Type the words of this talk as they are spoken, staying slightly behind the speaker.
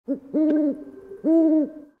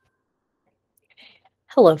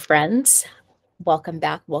Hello, friends. Welcome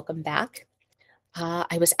back. Welcome back.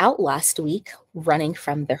 I was out last week running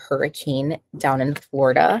from the hurricane down in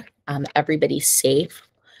Florida. Everybody's safe.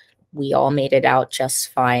 We all made it out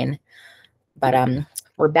just fine. But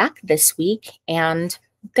we're back this week, and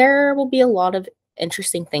there will be a lot of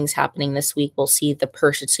interesting things happening this week. We'll see the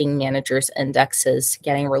purchasing managers' indexes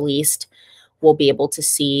getting released. We'll be able to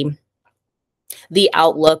see the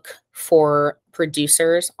outlook for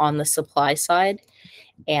producers on the supply side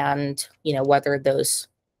and whether those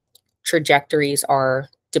trajectories are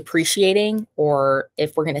depreciating or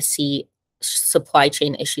if we're going to see supply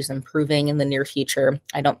chain issues improving in the near future.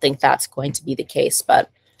 I don't think that's going to be the case, but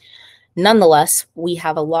nonetheless, we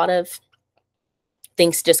have a lot of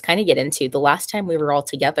things to just kind of get into. The last time we were all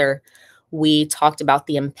together, we talked about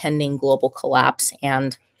the impending global collapse,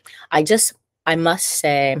 and I must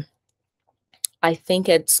say, I think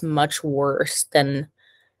it's much worse than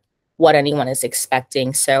what anyone is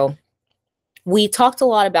expecting. So we talked a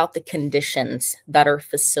lot about the conditions that are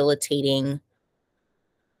facilitating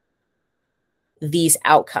these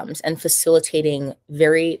outcomes and facilitating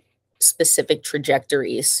very specific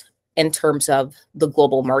trajectories in terms of the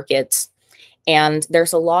global markets. And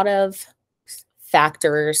there's a lot of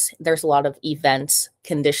factors, there's a lot of events,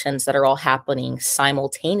 conditions that are all happening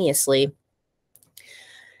simultaneously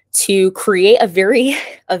to create a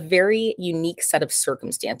very unique set of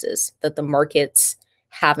circumstances that the markets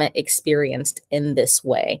haven't experienced in this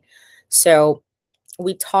way. So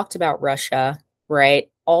we talked about Russia,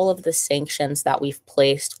 right? All of the sanctions that we've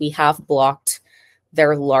placed, we have blocked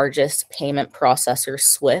their largest payment processor,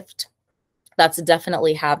 Swift. That's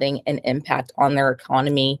definitely having an impact on their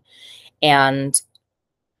economy. And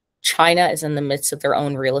China is in the midst of their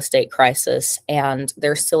own real estate crisis, and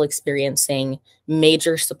they're still experiencing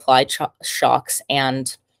major supply shocks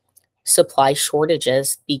and supply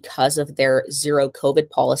shortages because of their zero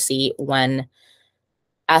COVID policy. When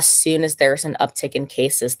as soon as there's an uptick in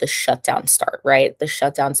cases, the shutdowns start, right? The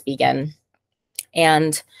shutdowns begin.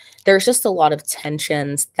 And there's just a lot of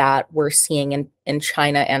tensions that we're seeing in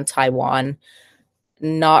China and Taiwan,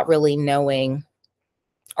 not really knowing,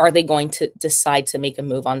 are they going to decide to make a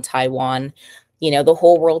move on Taiwan? The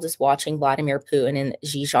whole world is watching Vladimir Putin and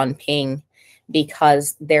Xi Jinping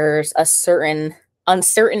because there's a certain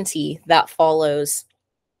uncertainty that follows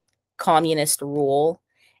communist rule,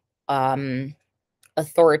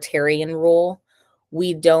 authoritarian rule.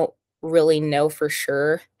 We don't really know for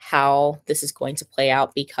sure how this is going to play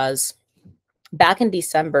out because back in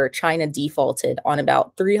December, China defaulted on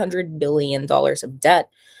about $300 billion of debt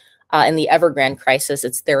in the Evergrande crisis.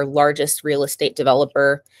 It's their largest real estate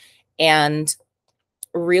developer. And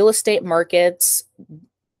real estate markets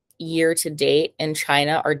year to date in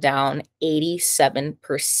China are down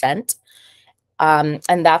 87%.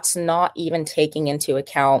 And that's not even taking into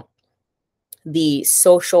account the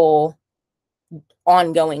social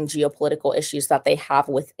ongoing geopolitical issues that they have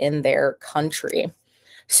within their country.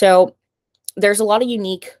 So there's a lot of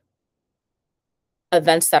unique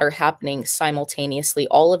events that are happening simultaneously.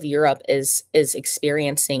 All of Europe is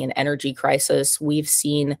experiencing an energy crisis. We've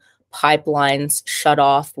seen pipelines shut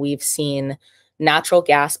off. We've seen natural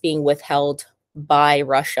gas being withheld by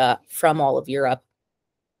Russia from all of Europe.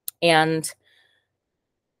 And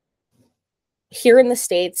here in the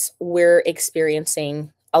States, we're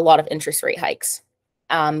experiencing a lot of interest rate hikes.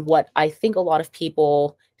 What I think a lot of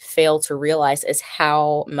people fail to realize is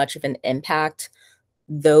how much of an impact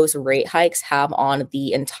those rate hikes have on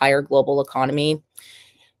the entire global economy.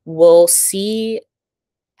 We'll see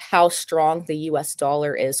how strong the US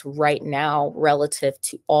dollar is right now relative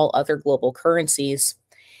to all other global currencies.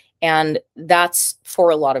 And that's for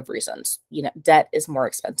a lot of reasons. Debt is more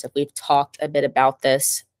expensive. We've talked a bit about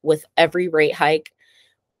this. With every rate hike,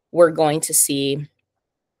 we're going to see,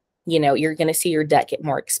 you're going to see your debt get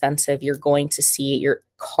more expensive. You're going to see your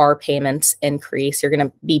car payments increase. You're going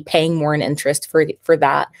to be paying more in interest for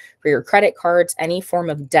that, for your credit cards. Any form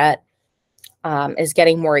of debt is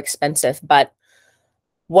getting more expensive. But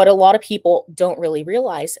what a lot of people don't really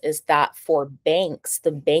realize is that for banks,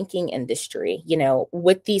 the banking industry,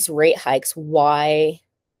 with these rate hikes, why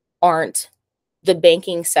aren't the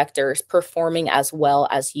banking sectors performing as well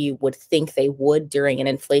as you would think they would during an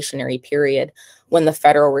inflationary period when the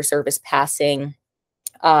Federal Reserve is passing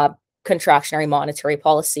contractionary monetary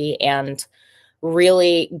policy and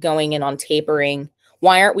really going in on tapering?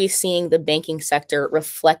 Why aren't we seeing the banking sector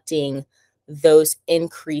reflecting those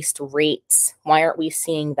increased rates? Why aren't we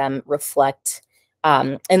seeing them reflect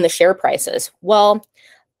in the share prices? Well,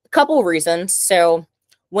 a couple of reasons. So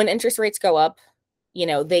when interest rates go up,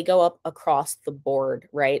 they go up across the board,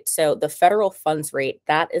 right? So the federal funds rate,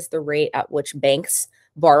 that is the rate at which banks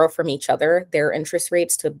borrow from each other, their interest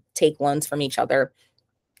rates to take loans from each other.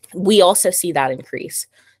 We also see that increase.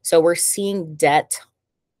 So we're seeing debt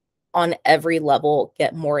on every level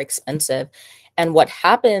get more expensive. And what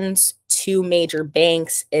happens to major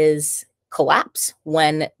banks is collapse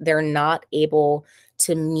when they're not able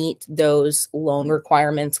to meet those loan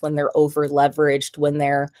requirements, when they're over leveraged, when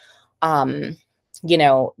they're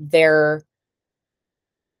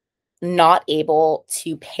not able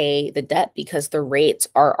to pay the debt because the rates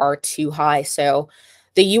are too high. So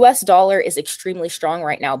the US dollar is extremely strong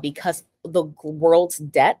right now because the world's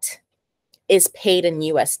debt is paid in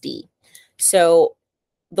USD. So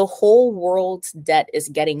the whole world's debt is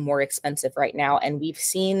getting more expensive right now, and we've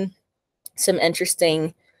seen some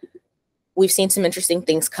interesting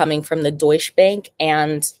things coming from the Deutsche Bank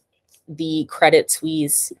and the Credit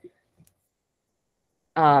Suisse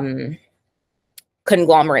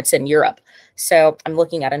conglomerates in Europe. So I'm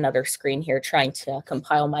looking at another screen here trying to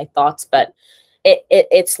compile my thoughts, but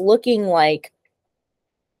it's looking like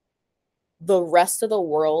the rest of the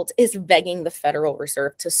world is begging the Federal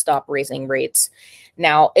Reserve to stop raising rates.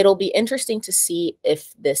 Now, it'll be interesting to see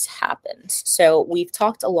if this happens. So we've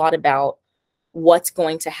talked a lot about what's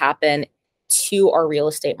going to happen to our real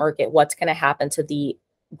estate market, what's going to happen to the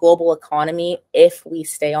global economy if we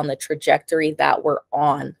stay on the trajectory that we're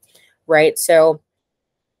on, right? So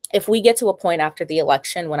if we get to a point after the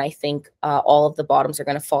election when I think all of the bottoms are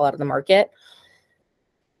going to fall out of the market,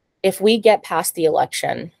 if we get past the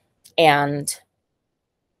election and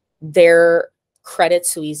their Credit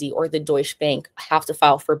Suisse or the Deutsche Bank have to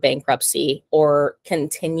file for bankruptcy or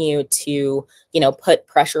continue to, put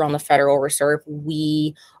pressure on the Federal Reserve,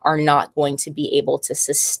 we are not going to be able to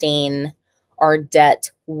sustain our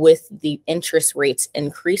debt with the interest rates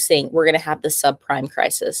increasing. We're going to have the subprime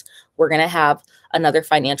crisis. We're going to have another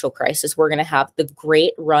financial crisis. We're going to have the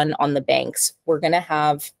great run on the banks. We're going to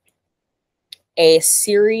have a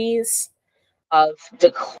series of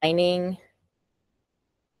declining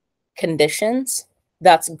conditions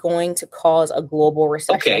that's going to cause a global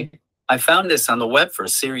recession. Okay, I found this on the web for a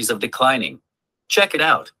series of declining. Check it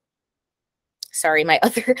out. Sorry, my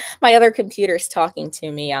other computer's talking to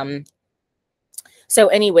me. So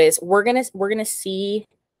anyways, we're gonna see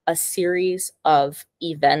a series of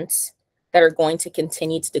events that are going to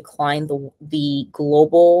continue to decline the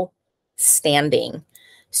global standing.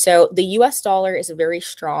 So the US dollar is very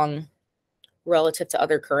strong relative to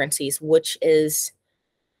other currencies, which is,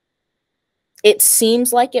 it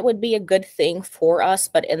seems like it would be a good thing for us,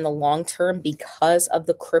 but in the long term, because of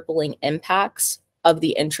the crippling impacts of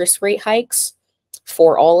the interest rate hikes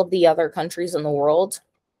for all of the other countries in the world,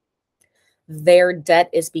 their debt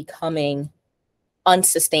is becoming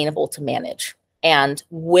unsustainable to manage. And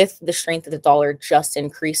with the strength of the dollar just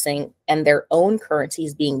increasing and their own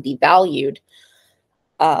currencies being devalued,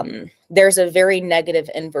 there's a very negative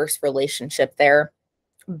inverse relationship there.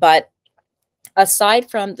 But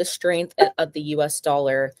aside from the strength of the US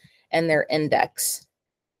dollar and their index,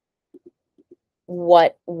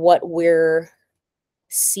 what we're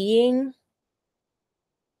seeing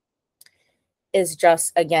is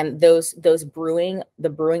just, again, the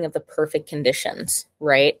brewing of the perfect conditions,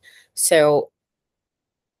 right? So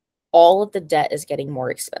all of the debt is getting more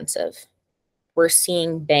expensive. We're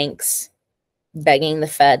seeing banks begging the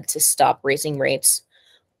Fed to stop raising rates.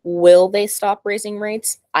 Will they stop raising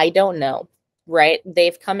rates? I don't know, right?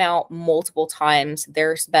 They've come out multiple times.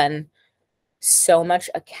 There's been so much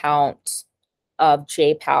account of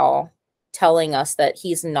Jay Powell telling us that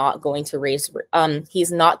he's not going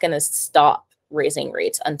to stop raising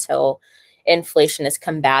rates until inflation is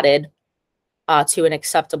combated to an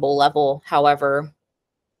acceptable level. However,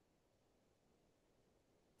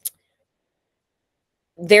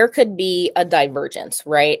 there could be a divergence,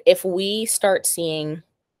 right? If we start seeing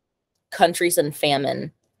countries in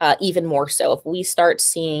famine, even more so, if we start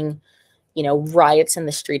seeing, riots in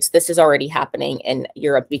the streets, this is already happening in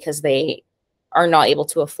Europe because they are not able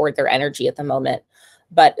to afford their energy at the moment.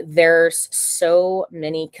 But there's so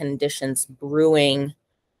many conditions brewing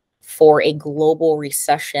for a global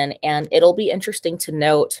recession. And it'll be interesting to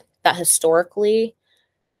note that historically,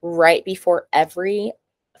 right before every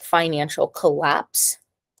financial collapse,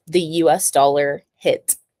 the US dollar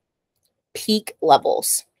hit peak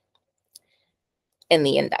levels in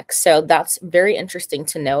the index. So that's very interesting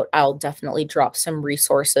to note. I'll definitely drop some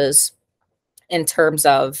resources in terms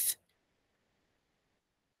of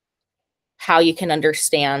how you can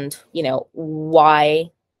understand, why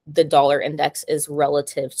the dollar index is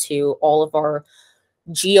relative to all of our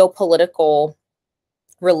geopolitical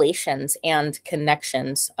relations and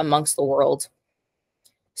connections amongst the world.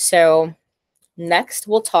 So next,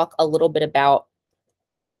 we'll talk a little bit about,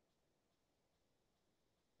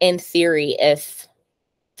 in theory, if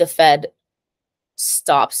the Fed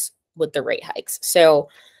stops with the rate hikes. So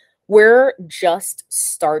we're just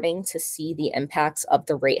starting to see the impacts of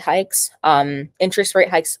the rate hikes. Interest rate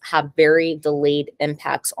hikes have very delayed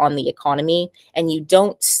impacts on the economy, and you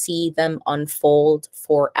don't see them unfold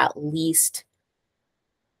for at least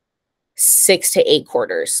 6 to 8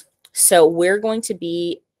 quarters. So we're going to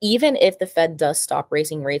be, even if the Fed does stop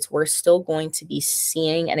raising rates, we're still going to be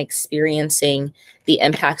seeing and experiencing the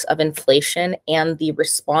impacts of inflation and the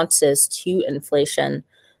responses to inflation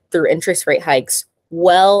through interest rate hikes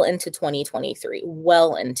well into 2023,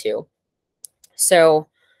 well into. So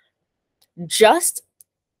just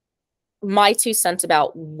my 2 cents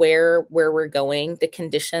about where we're going, the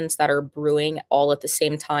conditions that are brewing all at the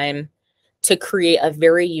same time to create a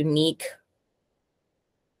very unique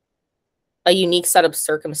set of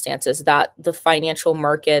circumstances that the financial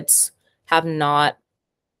markets have not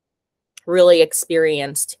really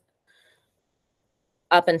experienced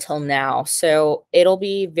up until now. So it'll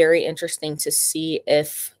be very interesting to see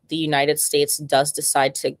if the United States does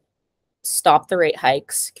decide to stop the rate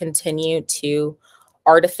hikes, continue to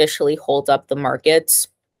artificially hold up the markets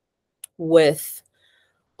with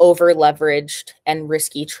over leveraged and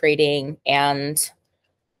risky trading, and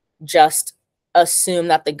just assume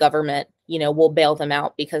that the government, will bail them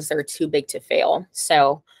out because they're too big to fail.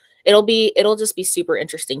 So it'll just be super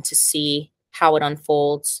interesting to see how it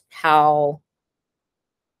unfolds, how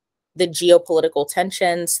the geopolitical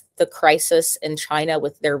tensions, the crisis in China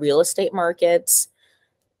with their real estate markets,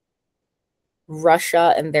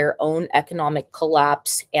 Russia and their own economic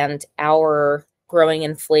collapse, and our growing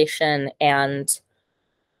inflation and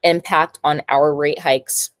impact on our rate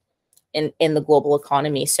hikes in the global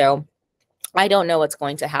economy. So I don't know what's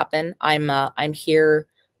going to happen. I'm here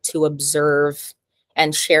to observe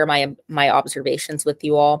and share my observations with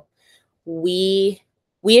you all. We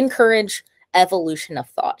encourage evolution of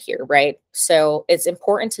thought here, right? So it's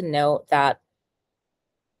important to note that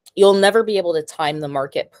you'll never be able to time the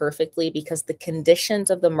market perfectly because the conditions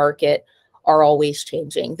of the market are always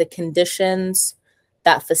changing. The conditions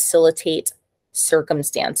that facilitate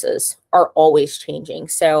circumstances are always changing.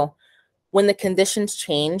 So when the conditions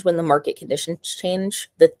change, when the market conditions change,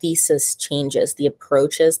 the thesis changes, the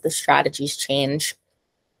approaches, the strategies change,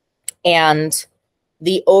 and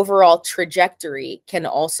the overall trajectory can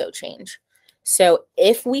also change. So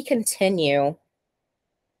if we continue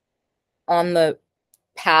on the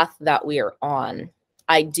path that we are on,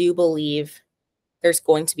 I do believe there's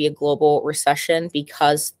going to be a global recession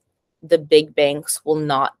because the big banks will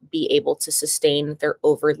not be able to sustain their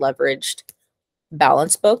over leveraged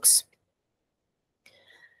balance books.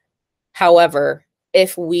 However,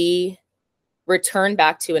 if we return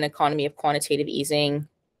back to an economy of quantitative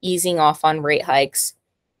easing off on rate hikes,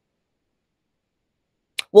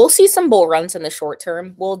 we'll see some bull runs in the short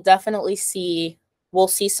term. We'll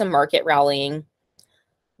see some market rallying,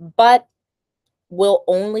 but we'll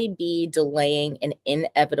only be delaying an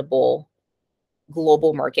inevitable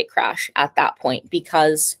global market crash at that point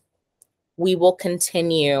because we will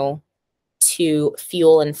continue to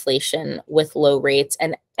fuel inflation with low rates,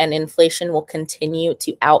 and inflation will continue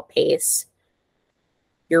to outpace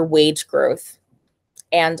your wage growth,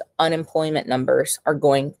 and unemployment numbers are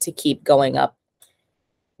going to keep going up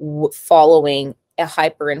following a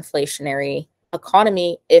hyperinflationary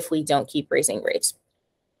economy if we don't keep raising rates.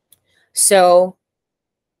 So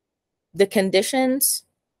the conditions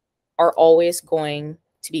are always going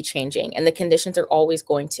to be changing, and the conditions are always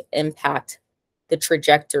going to impact the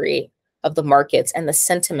trajectory of the markets and the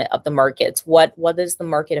sentiment of the markets. What is the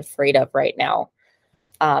market afraid of right now?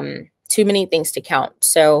 Too many things to count.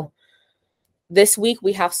 So this week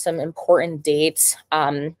we have some important dates.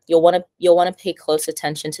 You'll want to pay close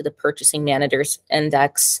attention to the Purchasing Managers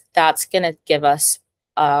Index. That's going to give us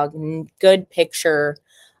a good picture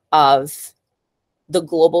of the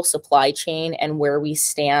global supply chain and where we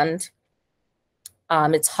stand.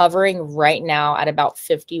 It's hovering right now at about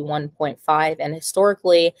 51.5, and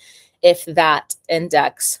historically, if that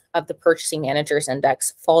index of the Purchasing Managers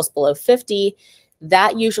Index falls below 50,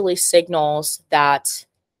 that usually signals that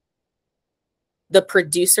the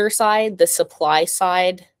producer side, the supply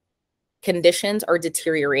side conditions are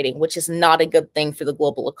deteriorating, which is not a good thing for the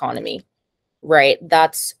global economy, right?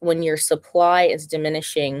 That's when your supply is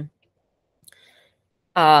diminishing,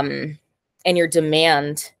 and your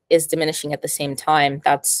demand is diminishing at the same time.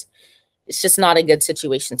 It's just not a good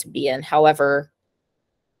situation to be in. However,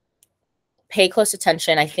 pay close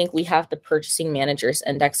attention. I think we have the Purchasing Managers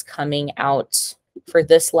Index coming out for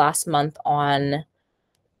this last month on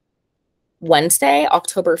Wednesday,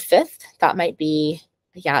 October 5th. That might be,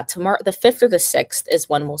 yeah, tomorrow, the 5th or the 6th is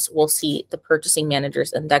when we'll see the Purchasing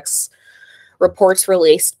Managers Index reports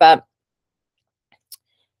released. But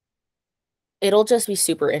it'll just be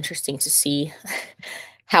super interesting to see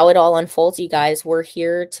how it all unfolds, you guys. We're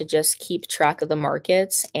here to just keep track of the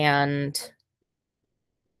markets and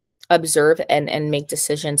observe and make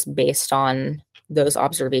decisions based on those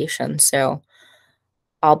observations. So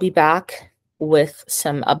I'll be back with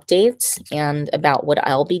some updates and about what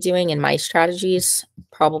I'll be doing in my strategies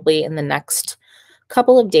probably in the next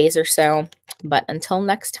couple of days or so. But until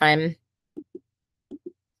next time,